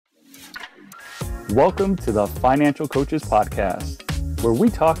Welcome to the Financial Coaches Podcast, where we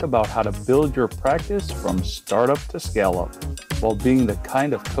talk about how to build your practice from startup to scale up while being the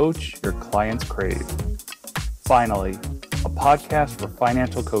kind of coach your clients crave. Finally, a podcast for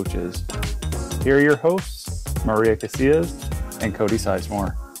financial coaches. Here are your hosts, Maria Casillas and Cody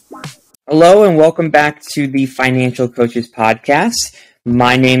Sizemore. Hello and welcome back to the Financial Coaches Podcast.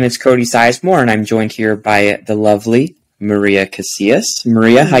 My name is Cody Sizemore and I'm joined here by the lovely Maria Casillas.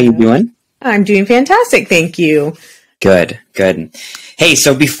 Maria, how you doing? I'm doing fantastic, thank you. Good. Hey,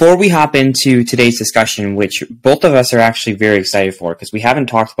 so before we hop into today's discussion, which both of us are actually very excited for, because we haven't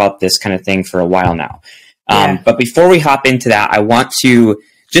talked about this kind of thing for a while now. But before we hop into that, I want to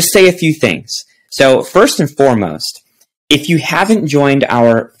just say a few things. So first and foremost, if you haven't joined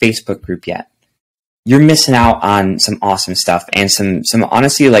our Facebook group yet, you're missing out on some awesome stuff and some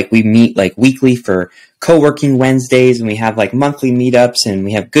honestly, like we meet like weekly for co-working Wednesdays and we have like monthly meetups and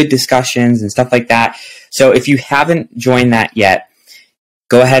we have good discussions and stuff like that. So if you haven't joined that yet,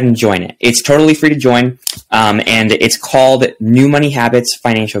 go ahead and join it. It's totally free to join. And it's called New Money Habits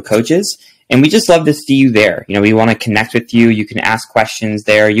Financial Coaches. And we just love to see you there. You know, we want to connect with you. You can ask questions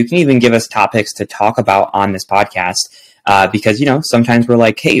there. You can even give us topics to talk about on this podcast. Because, you know, sometimes we're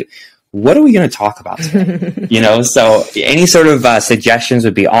like, hey, what are we going to talk about today? So any sort of suggestions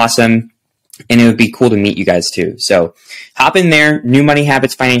would be awesome. And it would be cool to meet you guys too. So hop in there, New Money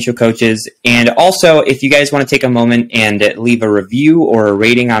Habits Financial Coaches. And also, if you guys want to take a moment and leave a review or a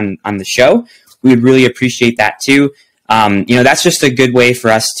rating on the show, we would really appreciate that too. That's just a good way for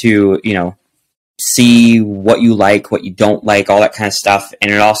us to, see what you like, what you don't like, all that kind of stuff. And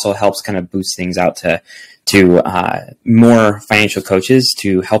it also helps kind of boost things out to more financial coaches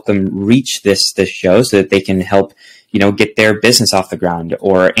to help them reach this show so that they can help, get their business off the ground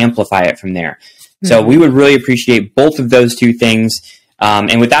or amplify it from there. Mm-hmm. So we would really appreciate both of those two things.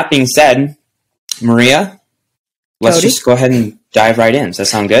 And with that being said, Maria, let's Cody? just go ahead and dive right in. Does that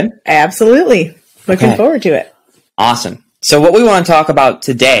sound good? Absolutely. Looking forward to it. Awesome. So what we want to talk about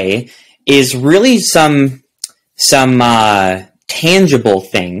today is really some tangible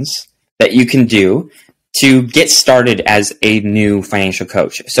things that you can do to get started as a new financial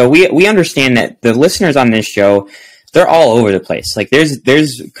coach. So we understand that the listeners on this show, they're all over the place. Like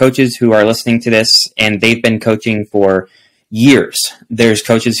there's coaches who are listening to this and they've been coaching for years. There's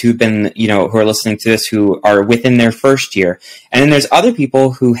coaches who've been, who are listening to this who are within their first year. And then there's other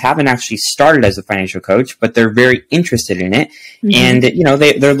people who haven't actually started as a financial coach, but they're very interested in it. Mm-hmm. And,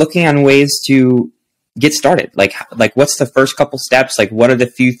 they're looking on ways to get started. Like what's the first couple steps? Like what are the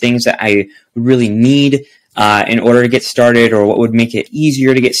few things that I really need in order to get started, or what would make it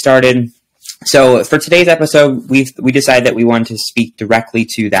easier to get started? So for today's episode, we decided that we wanted to speak directly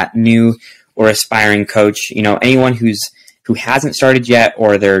to that new or aspiring coach, anyone who hasn't started yet,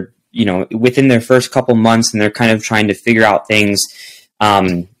 or they're, within their first couple months and they're kind of trying to figure out things,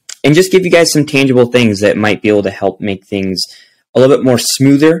 and just give you guys some tangible things that might be able to help make things a little bit more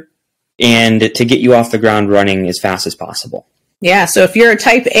smoother and to get you off the ground running as fast as possible. Yeah, so if you're a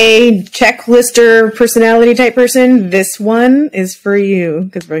type A checklister personality type person, this one is for you,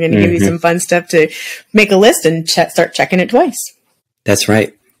 because we're going to give you some fun stuff to make a list and start checking it twice. That's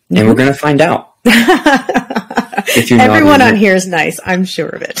right. And we're going to find out. If you're Everyone on here is nice. I'm sure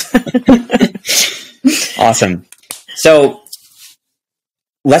of it. Awesome. So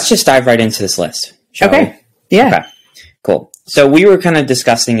let's just dive right into this list, shall we? Yeah. Okay. Cool. So we were kind of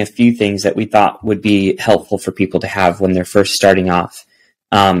discussing a few things that we thought would be helpful for people to have when they're first starting off.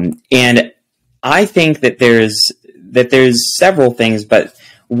 And I think that there's several things, but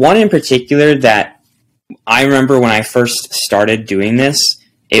one in particular that I remember when I first started doing this,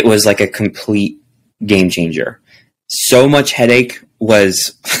 it was like a complete game changer. So much headache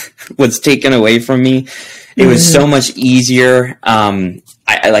was taken away from me. It was so much easier.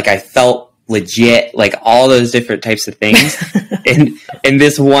 I felt legit, like all those different types of things. and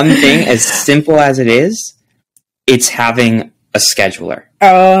this one thing, as simple as it is, it's having a scheduler.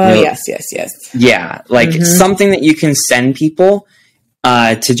 Oh, yes. Yeah, like something that you can send people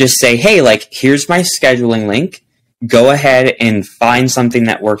to just say, hey, like, here's my scheduling link. Go ahead and find something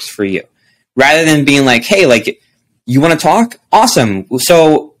that works for you. Rather than being like, hey, like, you want to talk? Awesome.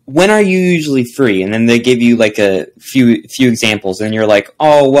 So when are you usually free? And then they give you like a few examples and you're like,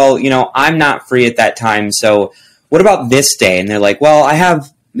 oh, well, I'm not free at that time. So what about this day? And they're like, well,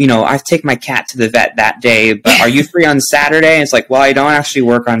 I take my cat to the vet that day, but are you free on Saturday? And it's like, well, I don't actually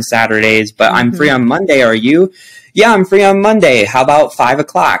work on Saturdays, but I'm free on Monday. Are you? Yeah, I'm free on Monday. How about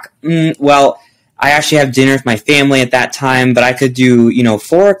 5:00? Well, I actually have dinner with my family at that time, but I could do,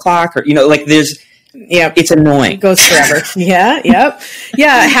 4:00 or, like Yep. It's annoying. It goes forever. Yeah. Yep.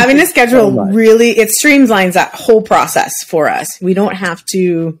 Yeah. Having a schedule really, it streamlines that whole process for us. We don't have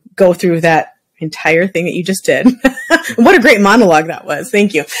to go through that entire thing that you just did. What a great monologue that was.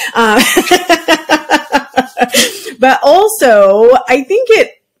 Thank you. But also, I think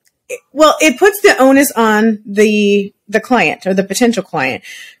it puts the onus on the client or the potential client,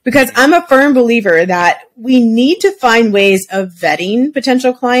 because I'm a firm believer that we need to find ways of vetting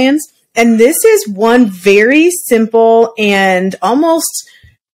potential clients. And this is one very simple and almost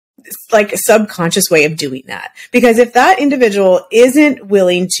like a subconscious way of doing that. Because if that individual isn't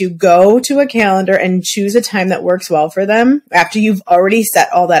willing to go to a calendar and choose a time that works well for them after you've already set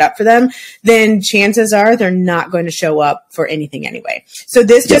all that up for them, then chances are they're not going to show up for anything anyway. So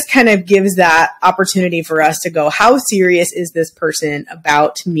this just kind of gives that opportunity for us to go, how serious is this person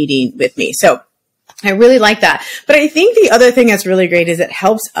about meeting with me? So I really like that. But I think the other thing that's really great is it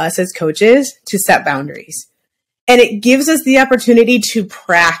helps us as coaches to set boundaries. And it gives us the opportunity to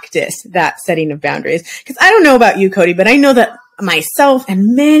practice that setting of boundaries. Because I don't know about you, Cody, but I know that myself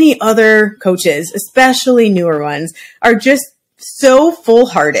and many other coaches, especially newer ones, are just so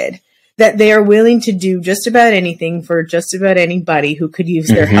full-hearted that they are willing to do just about anything for just about anybody who could use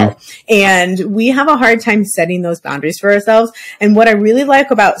their help. And we have a hard time setting those boundaries for ourselves. And what I really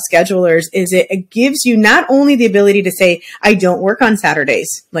like about schedulers is it gives you not only the ability to say, I don't work on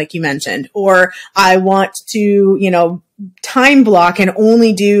Saturdays, like you mentioned, or I want to, time block and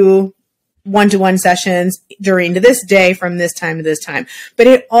only do one-to-one sessions during this day from this time to this time. But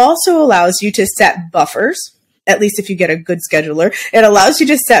it also allows you to set buffers. At least if you get a good scheduler, it allows you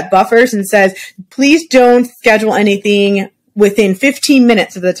to set buffers and says, please don't schedule anything within 15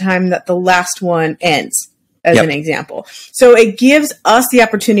 minutes of the time that the last one ends, as an example. So it gives us the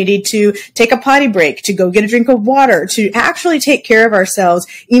opportunity to take a potty break, to go get a drink of water, to actually take care of ourselves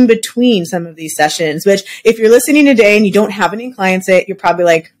in between some of these sessions, which if you're listening today and you don't have any clients yet, you're probably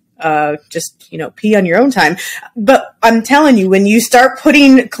like, just, pee on your own time. But I'm telling you, when you start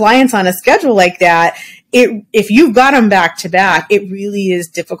putting clients on a schedule like that, if you've got them back to back, it really is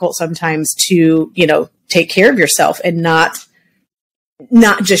difficult sometimes to, take care of yourself and not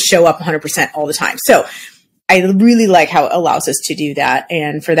just show up 100% all the time. So I really like how it allows us to do that.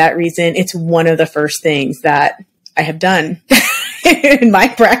 And for that reason, it's one of the first things that I have done in my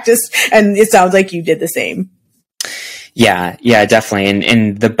practice. And it sounds like you did the same. Yeah, definitely.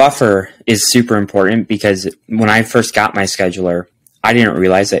 And the buffer is super important because when I first got my scheduler, I didn't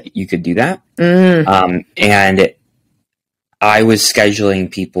realize that you could do that. And I was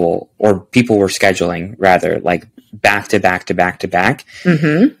scheduling people, or people were scheduling rather, like back to back to back to back.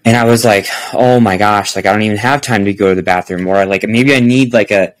 And I was like, oh my gosh, like I don't even have time to go to the bathroom, or like maybe I need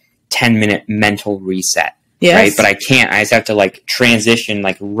like a 10-minute mental reset. Right. But I can't. I just have to like transition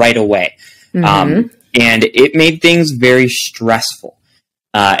like right away. And it made things very stressful.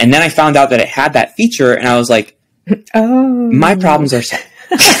 And then I found out that it had that feature, and I was like, my problems are solved.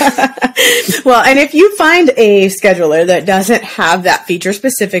 Well, and if you find a scheduler that doesn't have that feature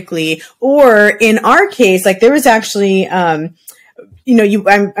specifically, or in our case, like there was actually, we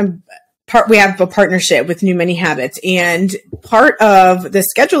have a partnership with New Many Habits, and part of the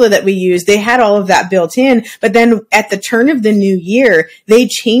scheduler that we use, they had all of that built in, but then at the turn of the new year, they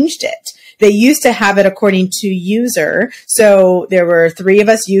changed it. They used to have it according to user. So there were 3 of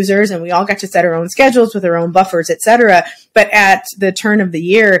us users and we all got to set our own schedules with our own buffers, etc. But at the turn of the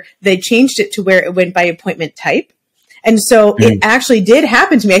year, they changed it to where it went by appointment type. And so it actually did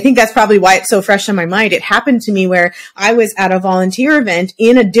happen to me. I think that's probably why it's so fresh on my mind. It happened to me where I was at a volunteer event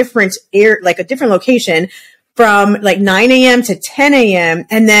in a different a different location from like 9 a.m. to 10 a.m.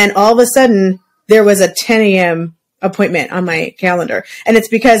 And then all of a sudden there was a 10 a.m. appointment on my calendar. And it's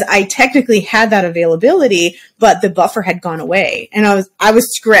because I technically had that availability, but the buffer had gone away. And I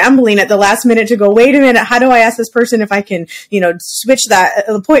was scrambling at the last minute to go, wait a minute, how do I ask this person if I can, switch that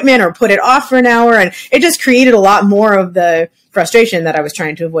appointment or put it off for an hour? And it just created a lot more of the frustration that I was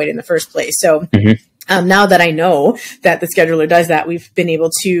trying to avoid in the first place. So now that I know that the scheduler does that, we've been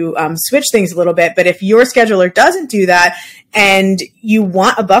able to switch things a little bit. But if your scheduler doesn't do that and you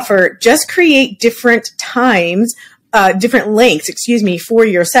want a buffer, just create different times, different lengths, for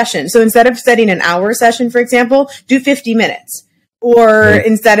your session. So instead of setting an hour session, for example, do 50 minutes. Or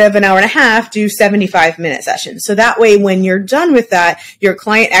instead of an hour and a half, do 75-minute sessions. So that way, when you're done with that, your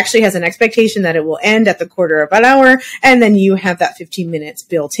client actually has an expectation that it will end at the quarter of an hour, and then you have that 15 minutes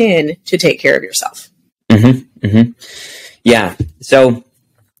built in to take care of yourself. Yeah. So,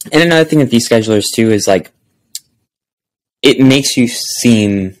 and another thing with these schedulers too is like, it makes you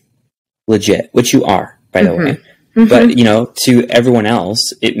seem legit, which you are, by the way. Mm-hmm. But, to everyone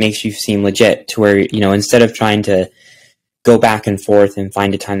else, it makes you seem legit to where, instead of trying to go back and forth and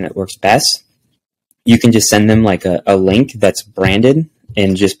find a time that works best, you can just send them like a link that's branded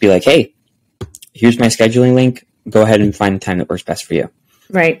and just be like, hey, here's my scheduling link. Go ahead and find the time that works best for you.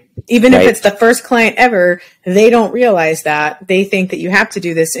 Right. Even if it's the first client ever, they don't realize that. They think that you have to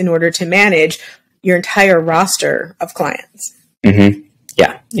do this in order to manage your entire roster of clients. Mm-hmm.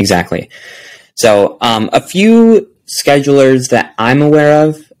 Yeah, exactly. So a few schedulers that I'm aware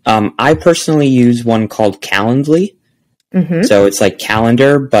of, I personally use one called Calendly. Mm-hmm. So it's like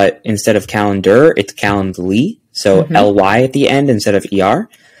calendar, but instead of calendar, it's Calendly. So LY at the end instead of ER.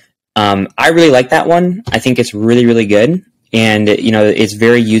 I really like that one. I think it's really, really good. And, it's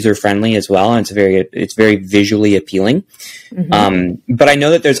very user friendly as well. And it's very visually appealing. Mm-hmm. But I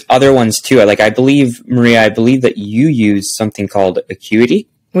know that there's other ones too. Like Maria, I believe that you use something called Acuity.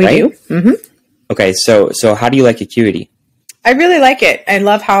 We do. Mm-hmm. Okay. So how do you like Acuity? I really like it. I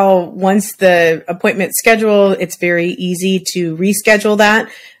love how once the appointment's scheduled, it's very easy to reschedule that.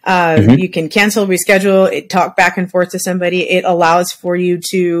 You can cancel, reschedule, talk back and forth to somebody. It allows for you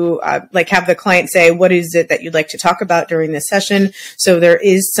to have the client say, what is it that you'd like to talk about during this session? So there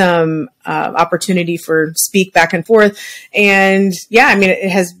is some opportunity for speak back and forth. And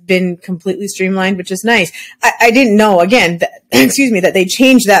it has been completely streamlined, which is nice. I didn't know, again, that they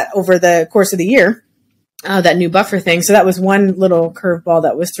changed that over the course of the year. That new buffer thing. So that was one little curveball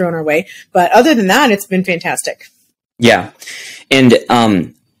that was thrown our way. But other than that, it's been fantastic. Yeah. And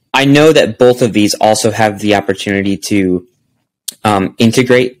I know that both of these also have the opportunity to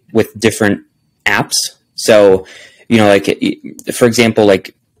integrate with different apps. So, for example,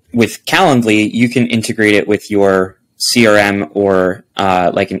 like with Calendly, you can integrate it with your CRM or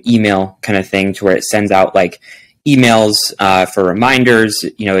like an email kind of thing to where it sends out like emails for reminders.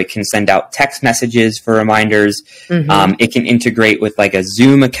 It can send out text messages for reminders. Mm-hmm. It can integrate with like a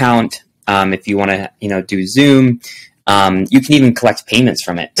Zoom account if you want to, do Zoom. You can even collect payments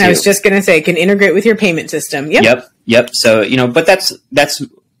from it too. I was just going to say, it can integrate with your payment system. Yep. So, but that's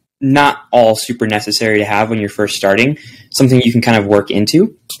not all super necessary to have when you're first starting. Something you can kind of work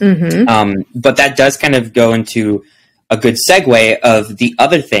into. Mm-hmm. But that does kind of go into a good segue of the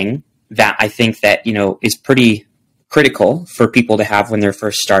other thing that I think that, is pretty critical for people to have when they're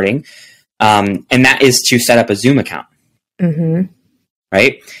first starting. And that is to set up a Zoom account. Mm-hmm.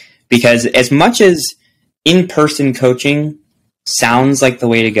 Right? Because as much as in-person coaching sounds like the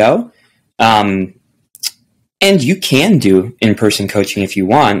way to go, and you can do in-person coaching if you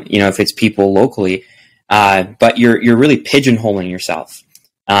want, if it's people locally, but you're really pigeonholing yourself.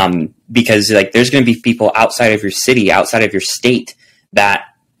 Because like there's going to be people outside of your city, outside of your state that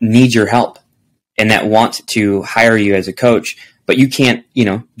need your help and that want to hire you as a coach, but you can't,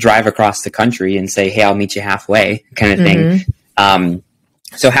 drive across the country and say, hey, I'll meet you halfway kind of thing.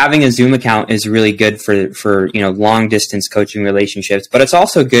 So having a Zoom account is really good for long distance coaching relationships, but it's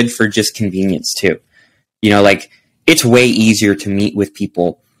also good for just convenience too. It's way easier to meet with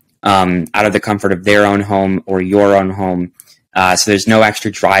people out of the comfort of their own home or your own home. So there's no extra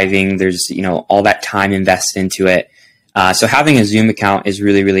driving. There's, all that time invested into it. So having a Zoom account is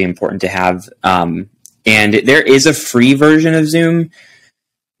really, really important to have. And there is a free version of Zoom,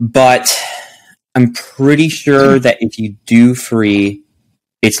 but I'm pretty sure that if you do free,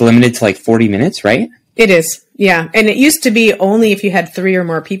 it's limited to like 40 minutes, right? It is. Yeah. And it used to be only if you had 3 or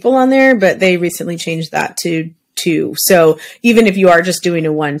more people on there, but they recently changed that to 2. So even if you are just doing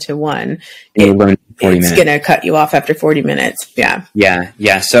a 1-to-1, it's going to cut you off after 40 minutes. Yeah.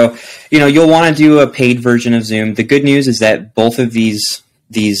 Yeah. So, you'll want to do a paid version of Zoom. The good news is that both of these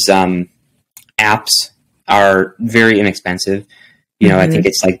apps are very inexpensive. I think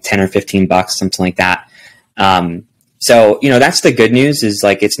it's like 10 or 15 bucks, something like that. So, that's the good news is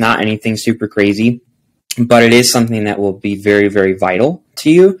like, it's not anything super crazy, but it is something that will be very, very vital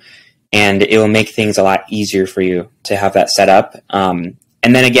to you. And it will make things a lot easier for you to have that set up. And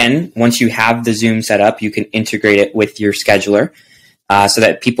then again, once you have the Zoom set up, you can integrate it with your scheduler so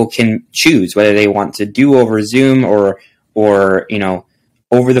that people can choose whether they want to do over Zoom or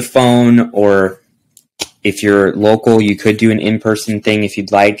over the phone, or if you're local, you could do an in-person thing if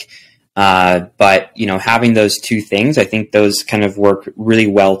you'd like. But having those two things, I think those kind of work really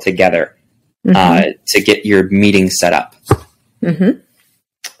well together to get your meeting set up. Mm-hmm.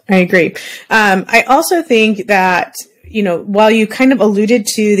 I agree. I also think that, while you kind of alluded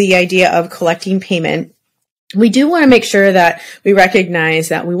to the idea of collecting payment, we do want to make sure that we recognize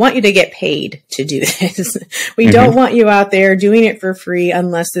that we want you to get paid to do this. We don't want you out there doing it for free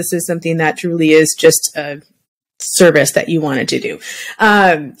unless this is something that truly is just a service that you wanted to do.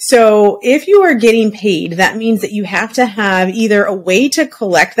 So if you are getting paid, that means that you have to have either a way to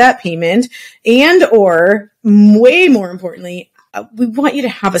collect that payment and, or way more importantly, we want you to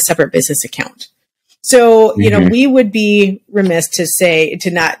have a separate business account. So, you know, we would be remiss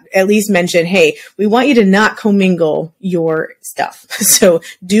to not at least mention, hey, we want you to not commingle your stuff. So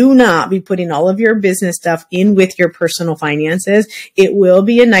do not be putting all of your business stuff in with your personal finances. It will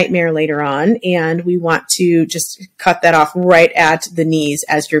be a nightmare later on. And we want to just cut that off right at the knees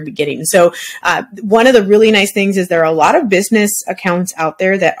as you're beginning. So, one of the really nice things is there are a lot of business accounts out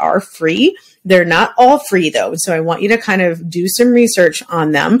there that are free. They're not all free though. So I want you to kind of do some research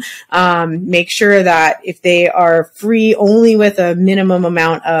on them. Make sure that if they are free only with a minimum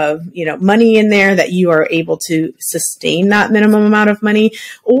amount of, you know, money in there, that you are able to sustain that minimum amount of money,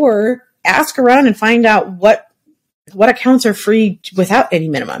 or ask around and find out what accounts are free without any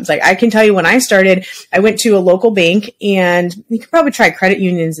minimums. Like I can tell you when I started, I went to a local bank, and you could probably try credit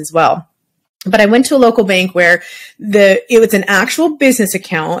unions as well. But I went to a local bank where it was an actual business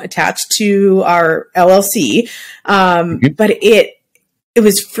account attached to our LLC. But it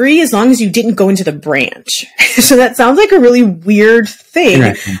was free as long as you didn't go into the branch. So that sounds like a really weird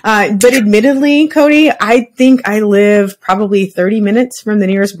thing. But admittedly, Cody, I think I live probably 30 minutes from the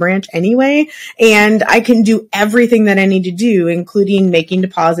nearest branch anyway. And I can do everything that I need to do, including making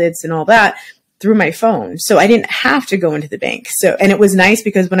deposits and all that, through my phone. So I didn't have to go into the bank. So, and it was nice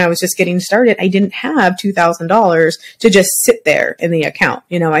because when I was just getting started, I didn't have $2,000 to just sit there in the account.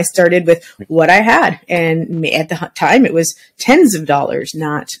 You know, I started with what I had, and at the time it was tens of dollars,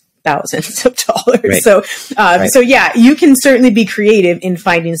 not thousands of dollars. So, so yeah, you can certainly be creative in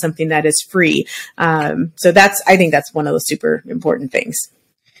finding something that is free. So I think that's one of those super important things.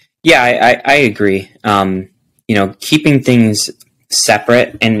 Yeah, I agree. You know, keeping things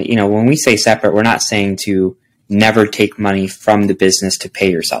separate. And, you know, when we say separate, we're not saying to never take money from the business to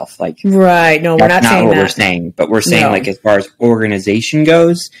pay yourself. Like, right. No, we're not saying that. That's not what we're saying, but we're saying like, as far as organization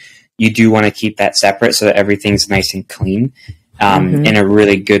goes, you do want to keep that separate so that everything's nice and clean. And a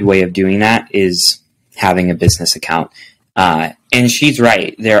really good way of doing that is having a business account. And she's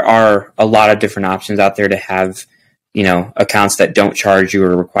right. There are a lot of different options out there to have, you know, accounts that don't charge you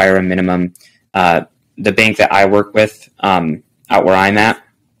or require a minimum. The bank that I work with, out where I'm at,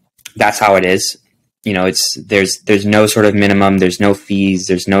 that's how it is. You know, there's no sort of minimum, there's no fees,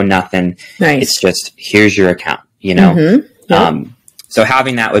 there's no nothing. Nice. It's just, here's your account, you know? So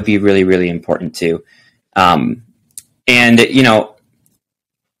having that would be really, really important too. And, you know,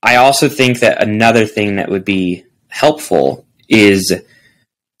 I also think that another thing that would be helpful is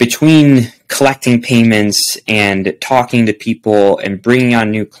between collecting payments and talking to people and bringing on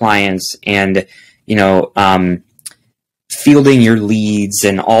new clients and, you know, fielding your leads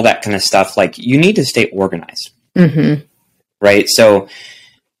and all that kind of stuff, like you need to stay organized, right? So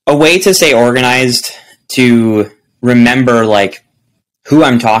a way to stay organized, to remember like who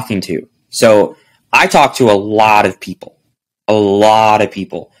I'm talking to. So I talk to a lot of people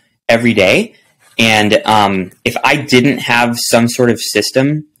every day. And if I didn't have some sort of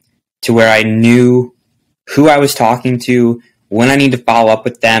system to where I knew who I was talking to, when I need to follow up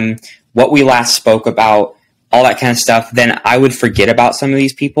with them, what we last spoke about, all that kind of stuff, then I would forget about some of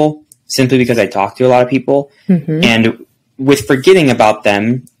these people simply because I talk to a lot of people. And with forgetting about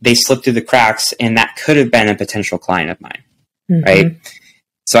them, they slip through the cracks, and that could have been a potential client of mine, right?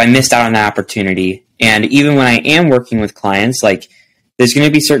 So I missed out on that opportunity. And even when I am working with clients, like there's going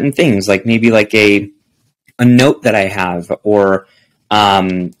to be certain things, like maybe like a note that I have, or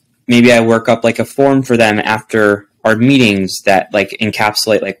maybe I work up like a form for them after our meetings that like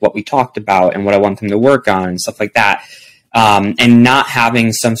encapsulate like what we talked about and what I want them to work on and stuff like that. And not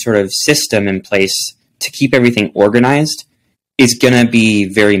having some sort of system in place to keep everything organized is going to be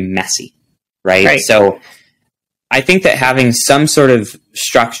very messy, right? So I think that having some sort of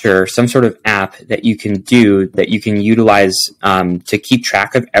structure, some sort of app that you can do, that you can utilize to keep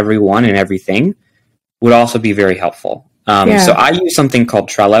track of everyone and everything would also be very helpful. So I use something called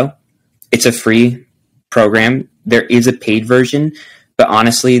Trello. It's a free program. There is a paid version, but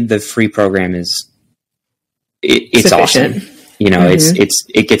honestly, the free program is it's awesome. You know,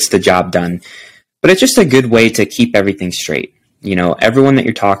 it gets the job done. But it's just a good way to keep everything straight. You know, everyone that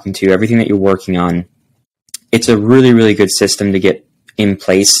you're talking to, everything that you're working on, it's a really, really good system to get in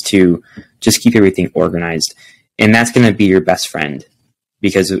place to just keep everything organized. And that's going to be your best friend,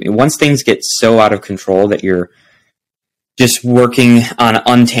 because once things get so out of control that you're just working on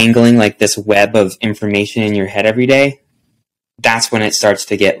untangling like this web of information in your head every day, that's when it starts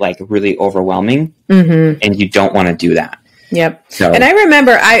to get like really overwhelming, and you don't want to do that. Yep. So, and I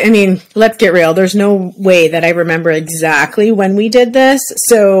remember, I mean, let's get real. There's no way that I remember exactly when we did this.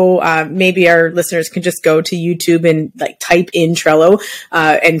 So maybe our listeners can just go to YouTube and like type in Trello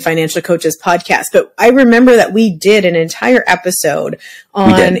and Financial Coaches Podcast. But I remember that we did an entire episode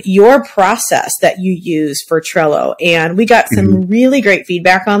on your process that you use for Trello. And we got some really great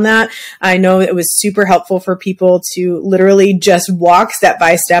feedback on that. I know it was super helpful for people to literally just walk step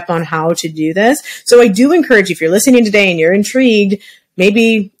by step on how to do this. So I do encourage you, if you're listening today and you're intrigued,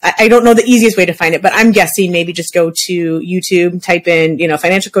 maybe, I don't know the easiest way to find it, but I'm guessing maybe just go to YouTube, type in,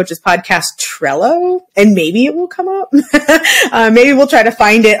 Financial Coaches Podcast Trello, and maybe it will come up. Maybe we'll try to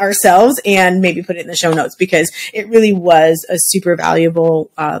find it ourselves and maybe put it in the show notes, because it really was a super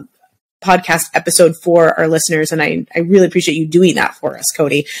valuable podcast episode for our listeners. And I really appreciate you doing that for us,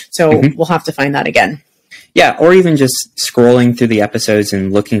 Cody. So we'll have to find that again. Yeah, or even just scrolling through the episodes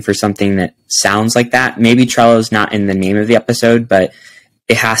and looking for something that sounds like that. Maybe Trello's not in the name of the episode, but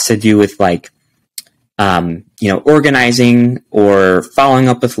it has to do with like, organizing or following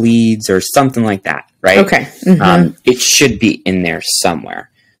up with leads or something like that, right? Okay. It should be in there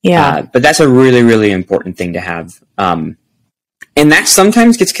somewhere. Yeah. But that's a really, really important thing to have. And that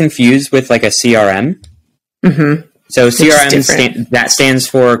sometimes gets confused with like a CRM. So CRM, that stands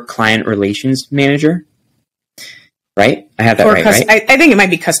for Client Relations Manager. Right? I have that right, right? I think it might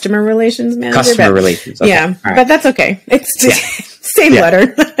be Customer Relations Manager. Customer Relations. Okay. Yeah, right. But that's okay. It's same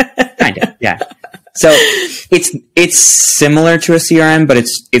letter. Kind of, yeah. So it's similar to a CRM, but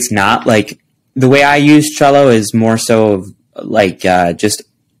it's not. Like, the way I use Trello is more so of like just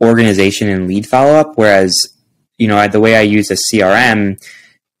organization and lead follow-up, whereas, the way I use a CRM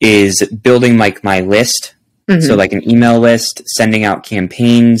is building like my list. So like an email list, sending out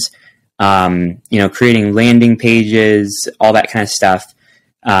campaigns, creating landing pages, all that kind of stuff.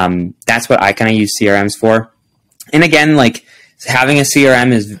 That's what I kind of use CRMs for. And again, like, having a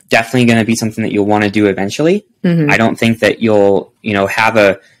CRM is definitely going to be something that you'll want to do eventually. I don't think that you'll,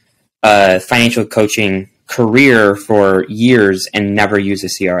 have a financial coaching career for years and never use a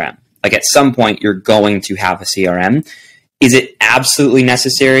CRM. Like, at some point you're going to have a CRM. Is it absolutely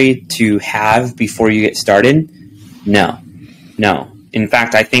necessary to have before you get started? No. In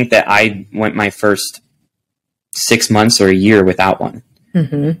fact, I think that I went my first 6 months or a year without one.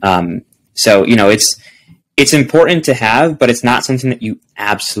 So, it's important to have, but it's not something that you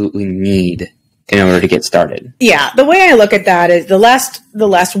absolutely need in order to get started. Yeah. The way I look at that is the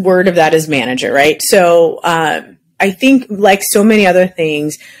last word of that is manager, right? So, I think, like so many other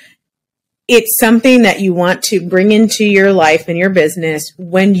things, it's something that you want to bring into your life and your business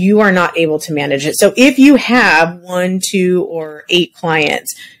when you are not able to manage it. So if you have 1, 2, or 8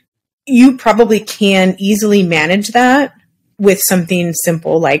 clients, you probably can easily manage that with something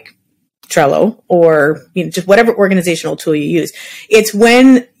simple like Trello or just whatever organizational tool you use. It's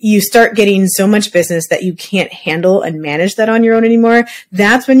when you start getting so much business that you can't handle and manage that on your own anymore.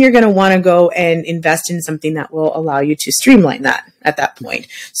 That's when you're going to want to go and invest in something that will allow you to streamline that at that point.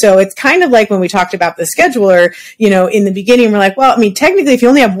 So it's kind of like when we talked about the scheduler, in the beginning, we're like, well, I mean, technically, if you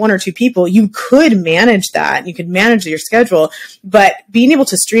only have 1 or 2 people, you could manage that. You could manage your schedule, but being able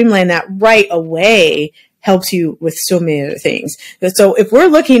to streamline that right away helps you with so many other things. So if we're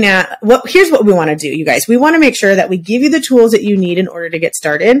looking at here's what we want to do, you guys. We want to make sure that we give you the tools that you need in order to get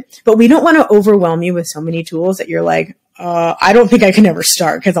started, but we don't want to overwhelm you with so many tools that you're like, I don't think I can ever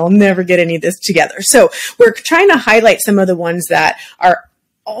start because I'll never get any of this together. So we're trying to highlight some of the ones that are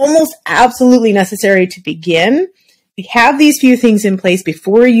almost absolutely necessary to begin. We have these few things in place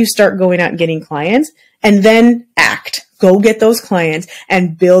before you start going out and getting clients, and then act. Go get those clients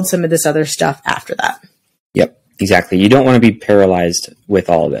and build some of this other stuff after that. Yep, exactly. You don't want to be paralyzed with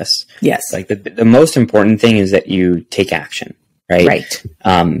all of this. Yes. Like the most important thing is that you take action, right? Right.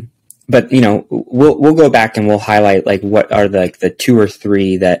 But we'll go back and we'll highlight like what are the 2 or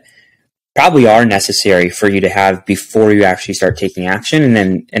 3 that probably are necessary for you to have before you actually start taking action,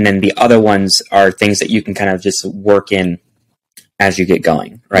 and then the other ones are things that you can kind of just work in as you get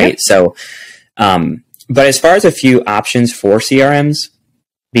going, right? Yep. So, but as far as a few options for CRMs,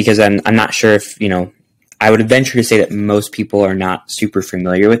 because I'm not sure if I would venture to say that most people are not super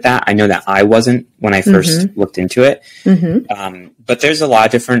familiar with that. I know that I wasn't when I first looked into it. But there's a lot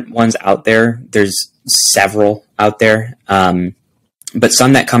of different ones out there. There's several out there. But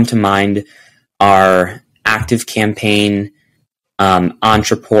some that come to mind are Active Campaign,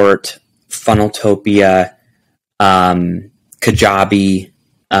 Ontraport, Funneltopia, Kajabi,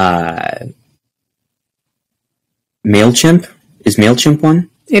 MailChimp. Is MailChimp one?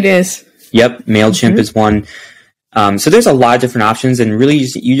 It is. Yep, MailChimp is one. So there's a lot of different options, and really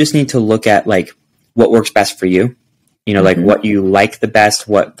you just need to look at like what works best for you. like what you like the best,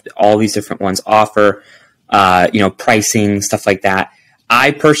 what all these different ones offer, pricing, stuff like that.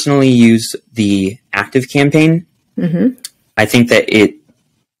 I personally use the active campaign. I think that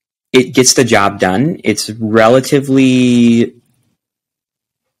it gets the job done. It's relatively,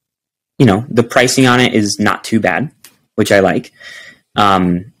 the pricing on it is not too bad, which I like.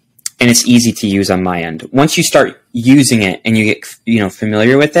 And it's easy to use on my end. Once you start using it and you get,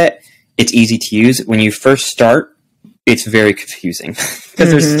 familiar with it, it's easy to use. When you first start, it's very confusing because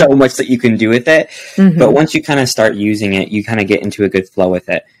there's so much that you can do with it. But once you kind of start using it, you kind of get into a good flow with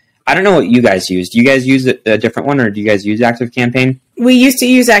it. I don't know what you guys use. Do you guys use a different one, or do you guys use Active Campaign? We used to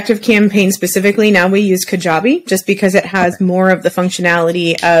use Active Campaign specifically. Now we use Kajabi just because it has more of the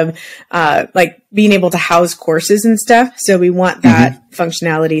functionality of like being able to house courses and stuff. So we want that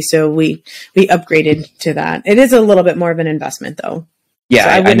functionality. So we upgraded to that. It is a little bit more of an investment though. Yeah, so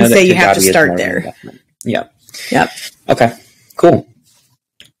I wouldn't say you have to Kajabi start there. Yeah. Yep. Okay, cool.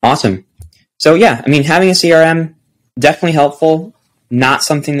 Awesome. So yeah, I mean, having a CRM, definitely helpful. Not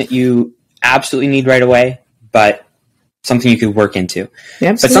something that you absolutely need right away, but something you could work into.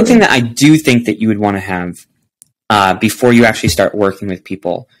 Absolutely. But something that I do think that you would want to have before you actually start working with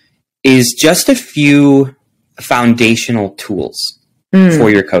people is just a few foundational tools for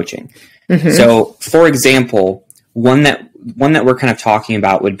your coaching. So, for example, one that we're kind of talking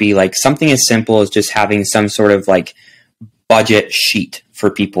about would be like something as simple as just having some sort of like budget sheet for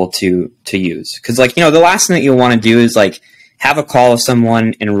people to use. Because like, the last thing that you'll want to do is like have a call with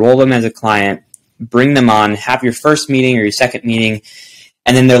someone, enroll them as a client, bring them on, have your first meeting or your second meeting,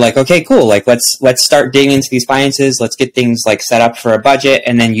 and then they're like, okay, cool, like let's start digging into these finances, let's get things like set up for a budget,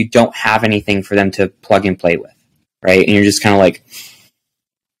 and then you don't have anything for them to plug and play with, right? And you're just kind of like,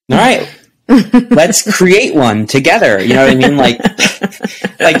 all right, let's create one together. You know what I mean? Like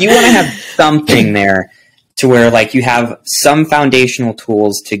you want to have something there to where like you have some foundational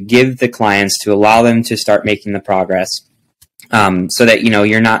tools to give the clients to allow them to start making the progress. So that,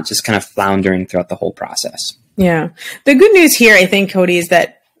 you're not just kind of floundering throughout the whole process. Yeah. The good news here, I think, Cody, is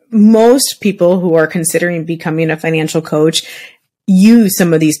that most people who are considering becoming a financial coach use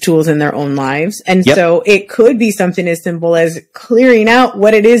some of these tools in their own lives. And so it could be something as simple as clearing out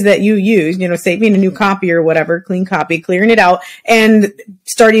what it is that you use, saving a new copy or whatever, clean copy, clearing it out and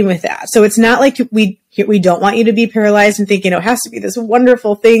starting with that. So it's not like we don't want you to be paralyzed and think, it has to be this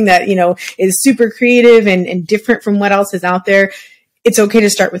wonderful thing that, is super creative and different from what else is out there. It's okay to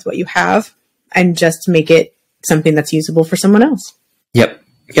start with what you have and just make it something that's usable for someone else. Yep,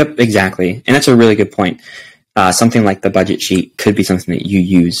 exactly. And that's a really good point. Something like the budget sheet could be something that you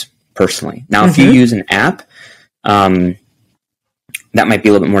use personally. Now, if you use an app, that might be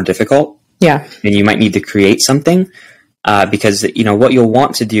a little bit more difficult. Yeah. And you might need to create something because, what you'll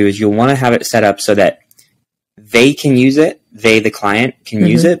want to do is you'll want to have it set up so that they can use it, the client can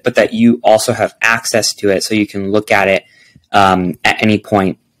use it, but that you also have access to it so you can look at it at any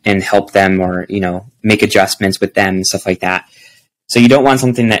point and help them or, make adjustments with them and stuff like that. So you don't want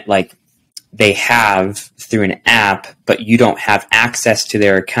something that like they have through an app, but you don't have access to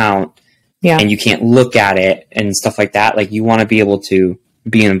their account and you can't look at it and stuff like that. Like you want to be able to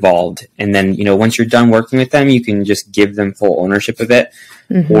be involved. And then, once you're done working with them, you can just give them full ownership of it.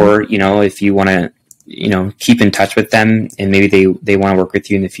 Or, if you want to, keep in touch with them and maybe they want to work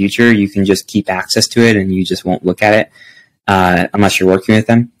with you in the future, you can just keep access to it and you just won't look at it unless you're working with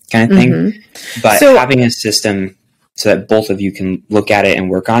them kind of thing. But having a system so that both of you can look at it and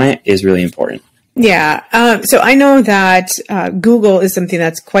work on it is really important. Yeah. So I know that Google is something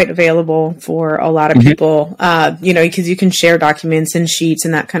that's quite available for a lot of people, because you can share documents and sheets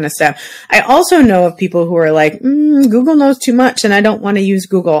and that kind of stuff. I also know of people who are like, Google knows too much and I don't want to use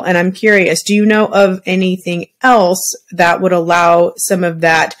Google. And I'm curious, do you know of anything else that would allow some of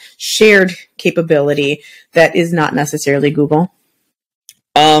that shared capability that is not necessarily Google?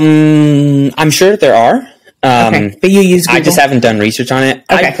 I'm sure there are. Okay, but you use Google? I just haven't done research on it.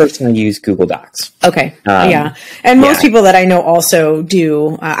 Okay. I personally use Google Docs. Okay. Yeah. And most people that I know also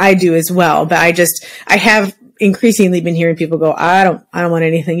do. I do as well. But I have increasingly been hearing people go, I don't want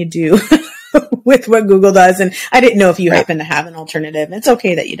anything to do with what Google does. And I didn't know if you happen to have an alternative. It's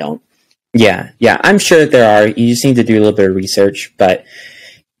okay that you don't. Yeah. I'm sure that there are. You just need to do a little bit of research. But,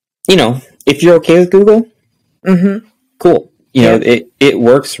 if you're okay with Google, cool. It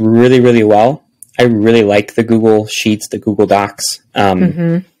works really, really well. I really like the Google Sheets, the Google Docs.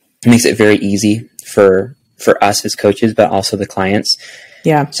 It makes it very easy for us as coaches, but also the clients.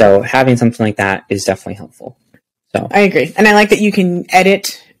 Yeah. So having something like that is definitely helpful. So I agree. And I like that you can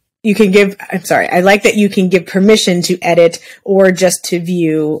edit you can give, I like that you can give permission to edit or just to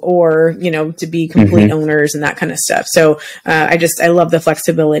view or, to be complete owners and that kind of stuff. So, I love the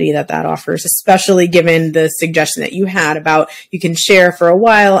flexibility that offers, especially given the suggestion that you had about you can share for a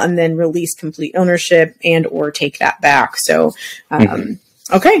while and then release complete ownership and or take that back. So,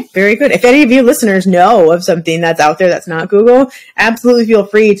 okay, very good. If any of you listeners know of something that's out there that's not Google, absolutely feel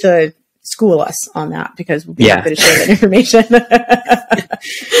free to school us on that because we'll be happy to share that information.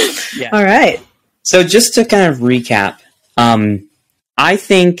 All right. So just to kind of recap, I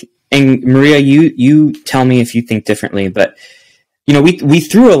think, and Maria, you tell me if you think differently, but we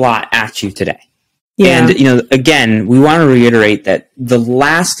threw a lot at you today. Yeah. And, again, we want to reiterate that the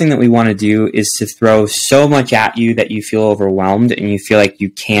last thing that we want to do is to throw so much at you that you feel overwhelmed and you feel like you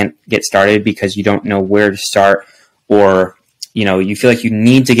can't get started because you don't know where to start, or, you feel like you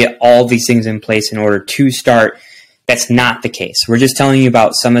need to get all these things in place in order to start. That's not the case. We're just telling you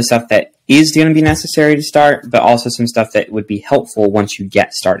about some of the stuff that is going to be necessary to start, but also some stuff that would be helpful once you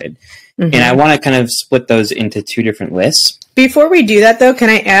get started. And I want to kind of split those into two different lists. Before we do that, though, can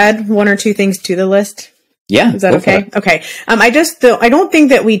I add one or two things to the list? Yeah. Is that okay? Okay. I don't think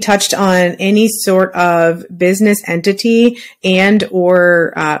that we touched on any sort of business entity and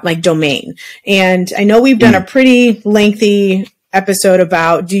or like domain. And I know we've done a pretty lengthy episode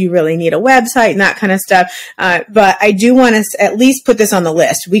about do you really need a website and that kind of stuff. But I do want to at least put this on the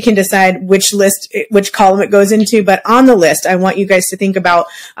list. We can decide which column it goes into, but on the list, I want you guys to think about,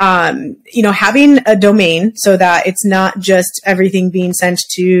 having a domain so that it's not just everything being sent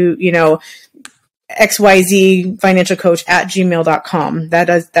to, XYZ financial coach at gmail.com.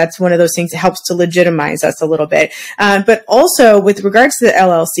 That's one of those things that helps to legitimize us a little bit. But also with regards to the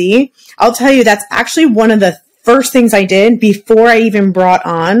LLC, I'll tell you that's actually one of the first things I did before I even brought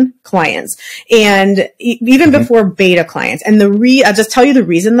on clients and even before beta clients. And I'll just tell you the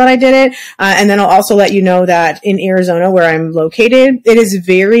reason that I did it. And then I'll also let you know that in Arizona, where I'm located, it is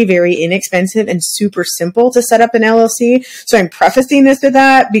very, very inexpensive and super simple to set up an LLC. So I'm prefacing this with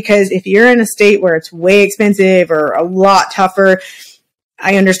that because if you're in a state where it's way expensive or a lot tougher,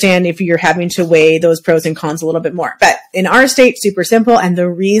 I understand if you're having to weigh those pros and cons a little bit more. But in our state, super simple. And the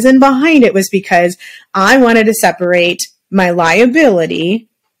reason behind it was because I wanted to separate my liability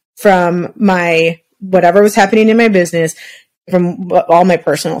from my whatever was happening in my business from all my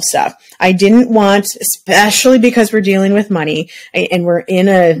personal stuff. I didn't want, especially because we're dealing with money and we're in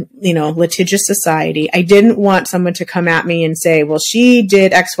a, litigious society. I didn't want someone to come at me and say, well, she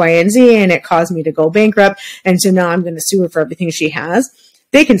did X, Y, and Z and it caused me to go bankrupt. And so now I'm going to sue her for everything she has.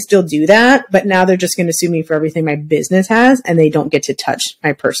 They can still do that, but now they're just going to sue me for everything my business has, and they don't get to touch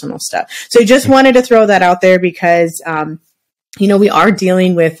my personal stuff. So I just wanted to throw that out there because, we are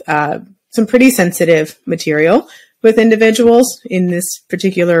dealing with some pretty sensitive material with individuals in this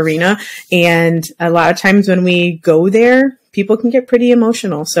particular arena. And a lot of times when we go there, people can get pretty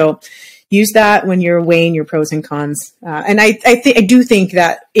emotional. So use that when you're weighing your pros and cons. And I do think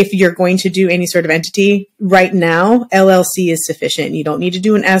that if you're going to do any sort of entity right now, LLC is sufficient. You don't need to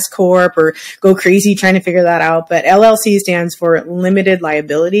do an S corp or go crazy trying to figure that out. But LLC stands for Limited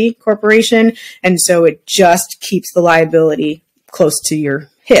Liability Corporation. And so it just keeps the liability close to your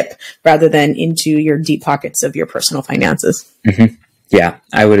hip rather than into your deep pockets of your personal finances. Mm-hmm. Yeah,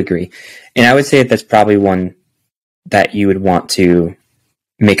 I would agree. And I would say that's probably one that you would want to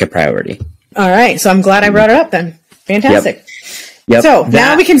make a priority. All right. So I'm glad I brought it up then. Fantastic. Yep. So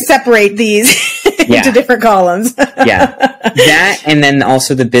now we can separate these into different columns. That and then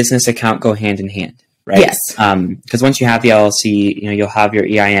also the business account go hand in hand, right? Yes. Because once you have the LLC, you'll have your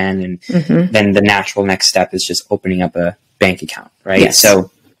EIN and then the natural next step is just opening up a bank account, right? Yes.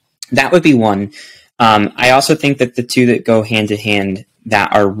 So that would be one. I also think that the two that go hand in hand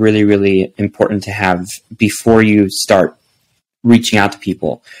that are really, really important to have before you start reaching out to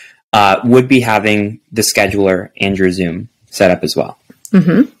people would be having the scheduler and your Zoom set up as well.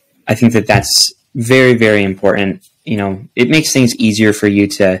 I think that that's very, very important. It makes things easier for you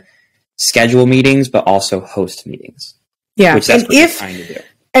to schedule meetings, but also host meetings. Yeah. Which that's what you're trying to do.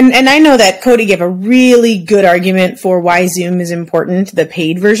 And I know that Cody gave a really good argument for why Zoom is important, the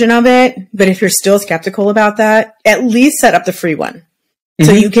paid version of it. But if you're still skeptical about that, at least set up the free one.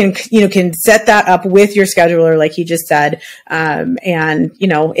 So you can set that up with your scheduler, like he just said. And,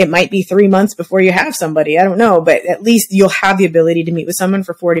 it might be 3 months before you have somebody. I don't know, but at least you'll have the ability to meet with someone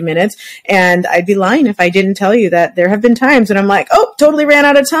for 40 minutes. And I'd be lying if I didn't tell you that there have been times when I'm like, oh, totally ran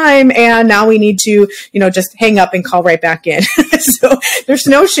out of time. And now we need to, just hang up and call right back in. So there's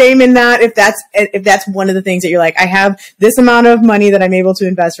no shame in that. If that's one of the things that you're like, I have this amount of money that I'm able to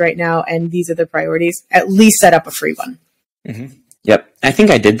invest right now, and these are the priorities, at least set up a free one. Yep. I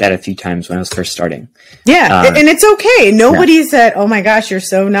think I did that a few times when I was first starting. Yeah. And it's okay. Nobody said, oh my gosh, you're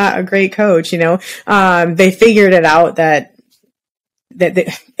so not a great coach. They figured it out that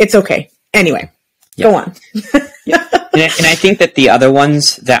it's okay. Anyway, Go on. Yeah. And I think that the other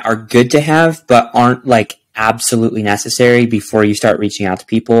ones that are good to have, but aren't like absolutely necessary before you start reaching out to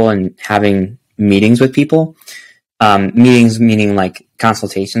people and having meetings with people, meetings meaning like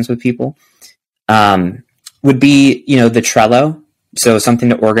consultations with people, would be, the Trello. So something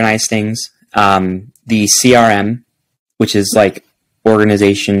to organize things, the CRM, which is like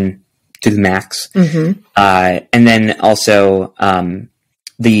organization to the max. Mm-hmm. And then also,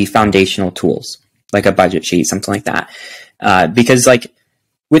 the foundational tools, like a budget sheet, something like that. Because like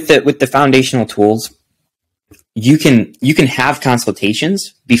with the foundational tools, you can have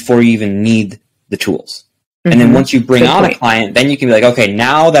consultations before you even need the tools. Mm-hmm. And then once you bring on a client, then you can be like, okay,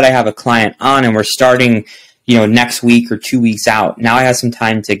 now that I have a client on and we're starting, next week or 2 weeks out, now I have some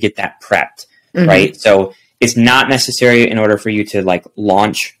time to get that prepped. Mm-hmm. Right. So it's not necessary in order for you to like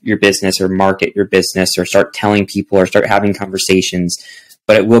launch your business or market your business or start telling people or start having conversations,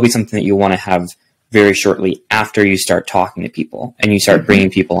 but it will be something that you want to have very shortly after you start talking to people and you start bringing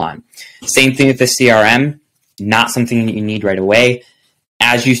people on. Same thing with the CRM, not something that you need right away.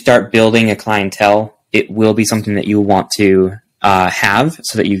 As you start building a clientele, it will be something that you want to have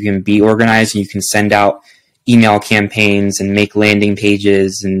so that you can be organized and you can send out email campaigns and make landing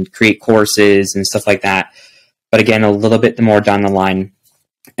pages and create courses and stuff like that. But again, a little bit more down the line.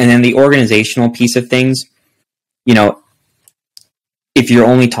 And then the organizational piece of things, if you're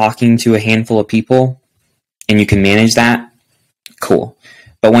only talking to a handful of people and you can manage that, cool.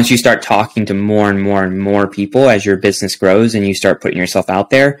 But once you start talking to more and more and more people as your business grows and you start putting yourself out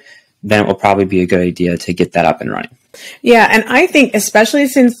there, then it will probably be a good idea to get that up and running. Yeah. And I think especially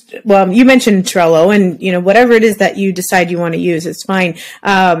since, you mentioned Trello and, whatever it is that you decide you want to use, it's fine.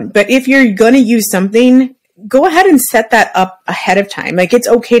 But if you're going to use something, go ahead and set that up ahead of time. Like it's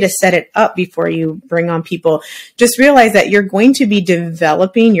okay to set it up before you bring on people. Just realize that you're going to be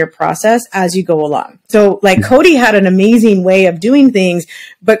developing your process as you go along. So like Cody had an amazing way of doing things,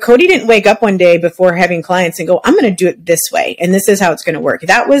 but Cody didn't wake up one day before having clients and go, I'm going to do it this way. And this is how it's going to work.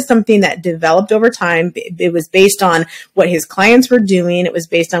 That was something that developed over time. It was based on what his clients were doing. It was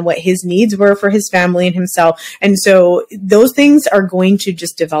based on what his needs were for his family and himself. And so those things are going to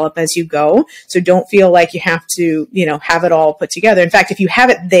just develop as you go. So don't feel like you have to, have it all put together. In fact, if you have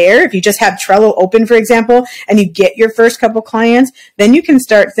it there, if you just have Trello open, for example, and you get your first couple clients, then you can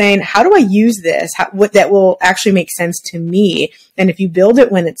start saying, how do I use this? What that will actually make sense to me. And if you build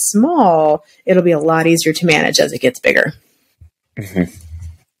it when it's small, it'll be a lot easier to manage as it gets bigger. Mm-hmm.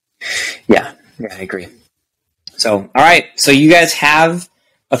 Yeah, I agree. So, all right. So you guys have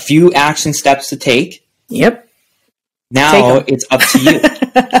a few action steps to take. Yep. Now it's up to you.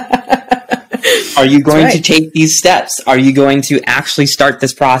 Are you going to take these steps? Are you going to actually start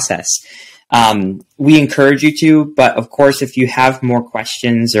this process? We encourage you to, but of course, if you have more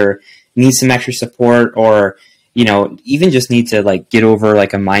questions or need some extra support or, even just need to like get over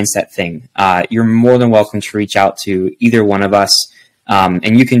like a mindset thing, you're more than welcome to reach out to either one of us.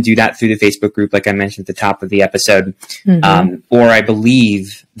 And you can do that through the Facebook group, like I mentioned at the top of the episode. Mm-hmm. Or I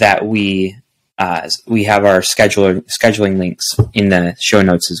believe that we have our scheduling links in the show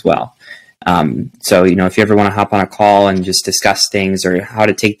notes as well. So, if you ever want to hop on a call and just discuss things or how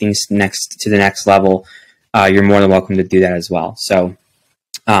to take things to the next level, you're more than welcome to do that as well. So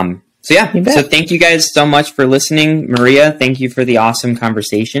thank you guys so much for listening. Maria, thank you for the awesome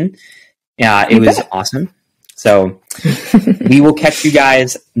conversation. It was awesome. So we will catch you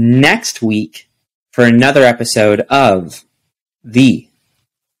guys next week for another episode of the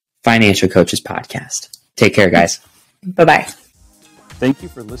Financial Coaches Podcast. Take care, guys. Bye-bye. Thank you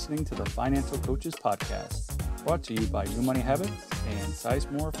for listening to the Financial Coaches Podcast, brought to you by New Money Habits and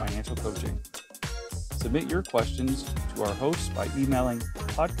Sizemore Financial Coaching. Submit your questions to our hosts by emailing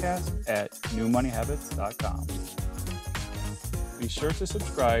podcast@newmoneyhabits.com. Be sure to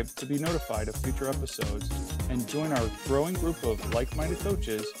subscribe to be notified of future episodes and join our growing group of like-minded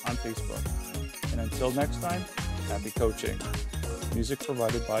coaches on Facebook. And until next time, happy coaching. Music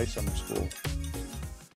provided by Summer School.